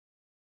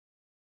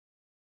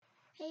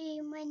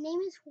Hey, my name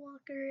is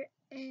Walker,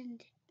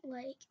 and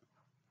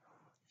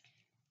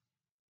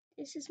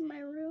this is my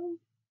room,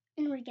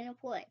 and we're gonna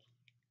play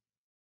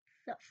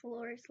The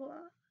Floor is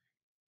Lava.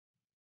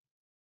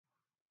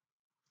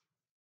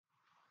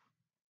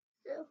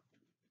 So,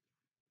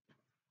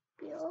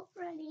 be all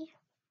ready.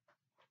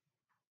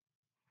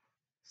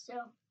 So,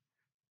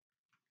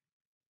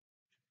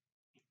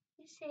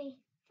 you say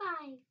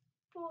 5,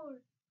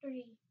 4,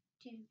 3,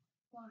 2,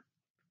 1.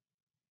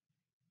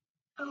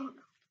 Oh,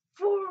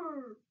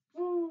 4,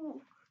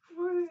 4,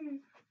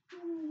 3,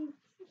 2,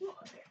 1.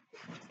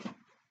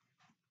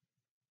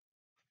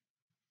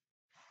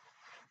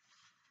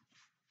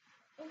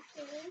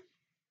 Okay.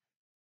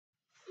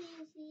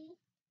 Easy.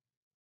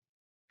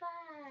 5,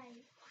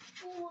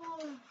 4,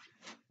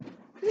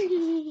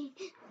 3,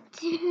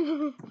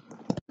 2,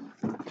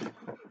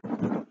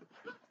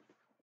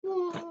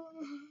 1.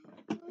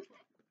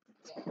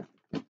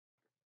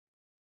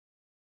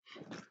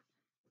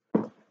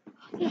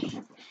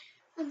 Okay,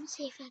 I'm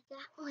safe at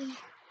that one.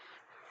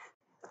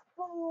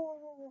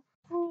 4,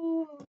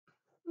 4,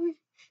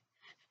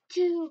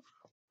 2, 1.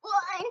 Oh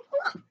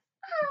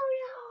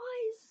no,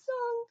 I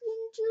sunk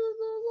into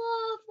the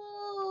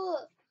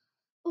lava.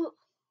 Oh.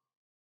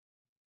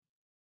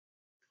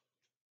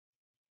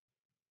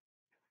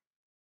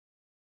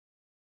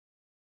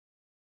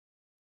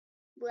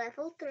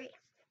 Level 3.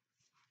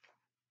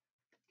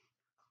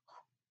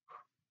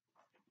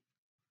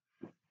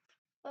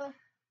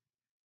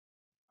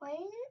 Why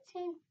did it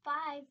say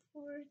 5,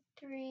 4,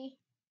 3,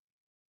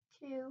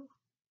 2,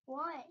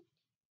 1?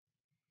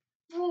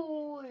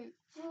 4,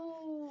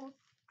 4,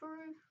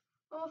 3,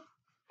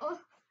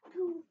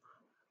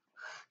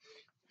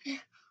 2.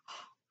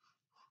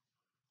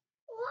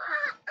 Oh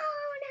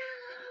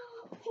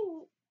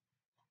no!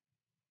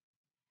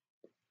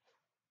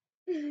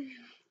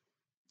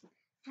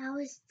 That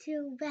was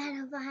too bad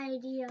of an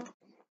idea.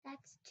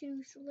 That's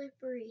too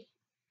slippery.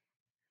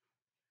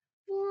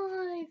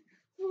 5,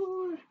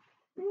 4,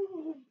 3,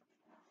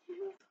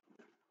 2,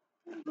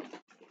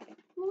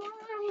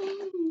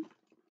 1.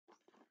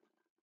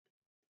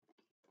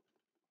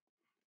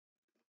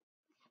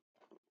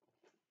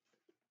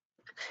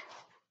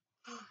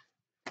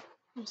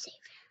 I'm safe.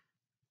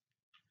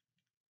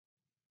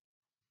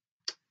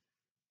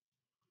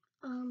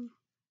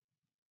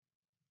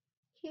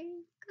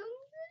 Here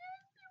comes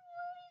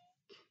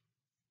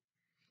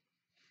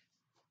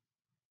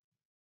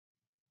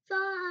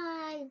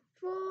everyone. 5,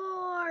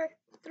 4,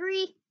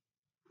 3,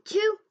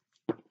 2.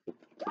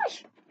 Gosh!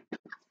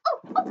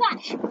 Oh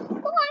gosh!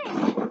 What?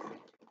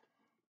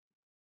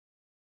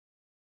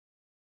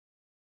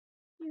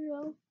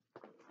 0.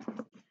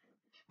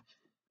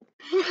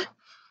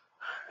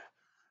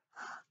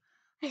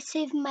 I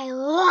saved my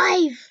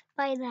life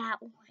by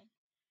that one.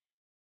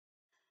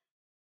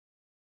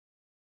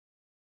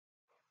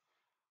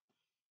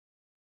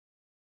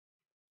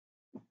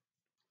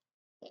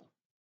 Okay.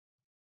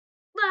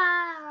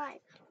 5,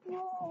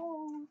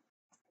 4,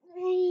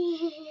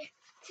 3,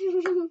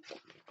 2,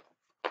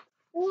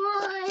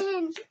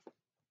 1.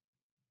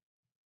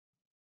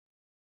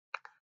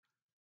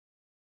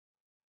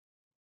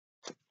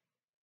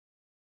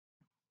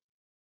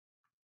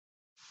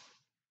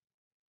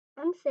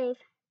 I'm safe.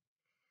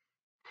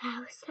 That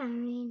was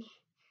tiring.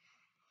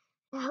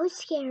 That was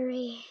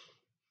scary.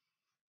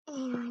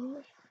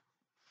 And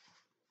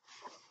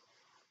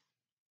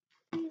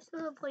I still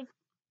have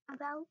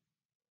about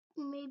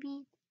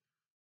maybe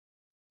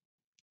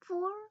 4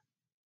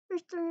 or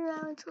 3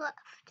 rounds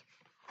left.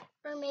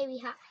 Or maybe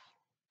high.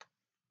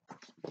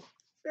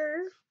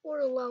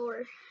 Or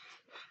lower.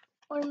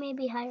 Or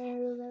maybe higher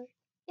or lower.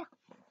 Yeah.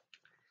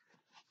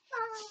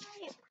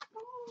 5,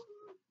 4,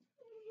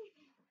 3,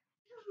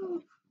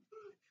 2.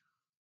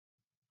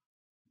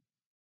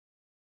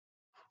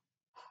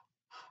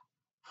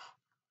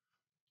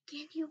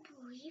 Can you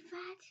believe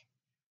that?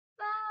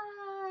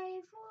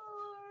 5,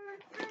 4,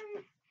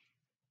 3,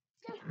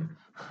 2.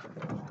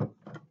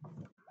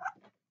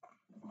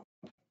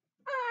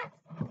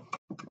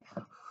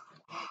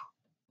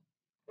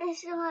 I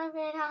still have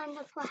it on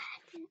the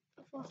platform.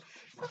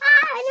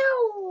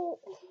 No!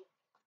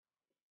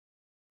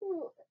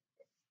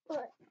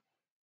 What?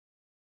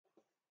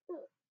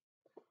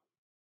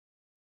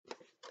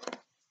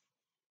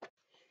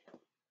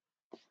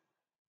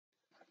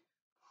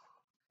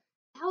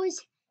 That was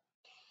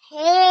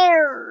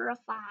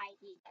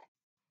terrifying.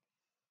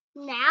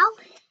 Now,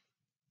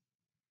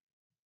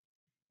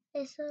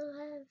 I still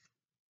have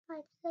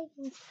 5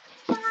 seconds.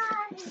 5,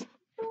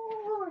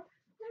 4,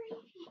 3,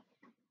 2,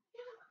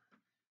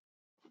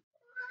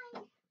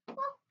 1.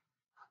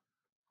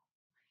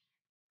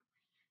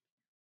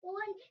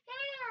 One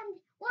hand,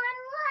 one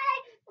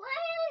leg,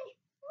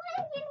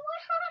 and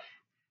one heart.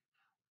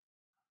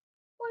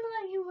 One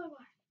leg and one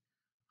heart.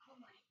 Oh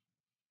my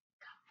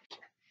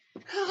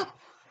gosh.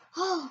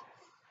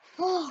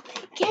 Oh,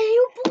 can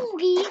you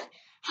believe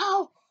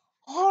how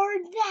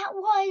hard that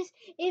was?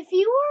 If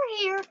you were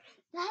here,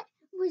 that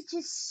was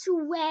just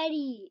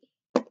sweaty.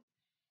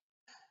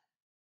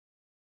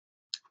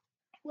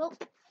 Well,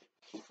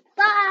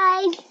 bye.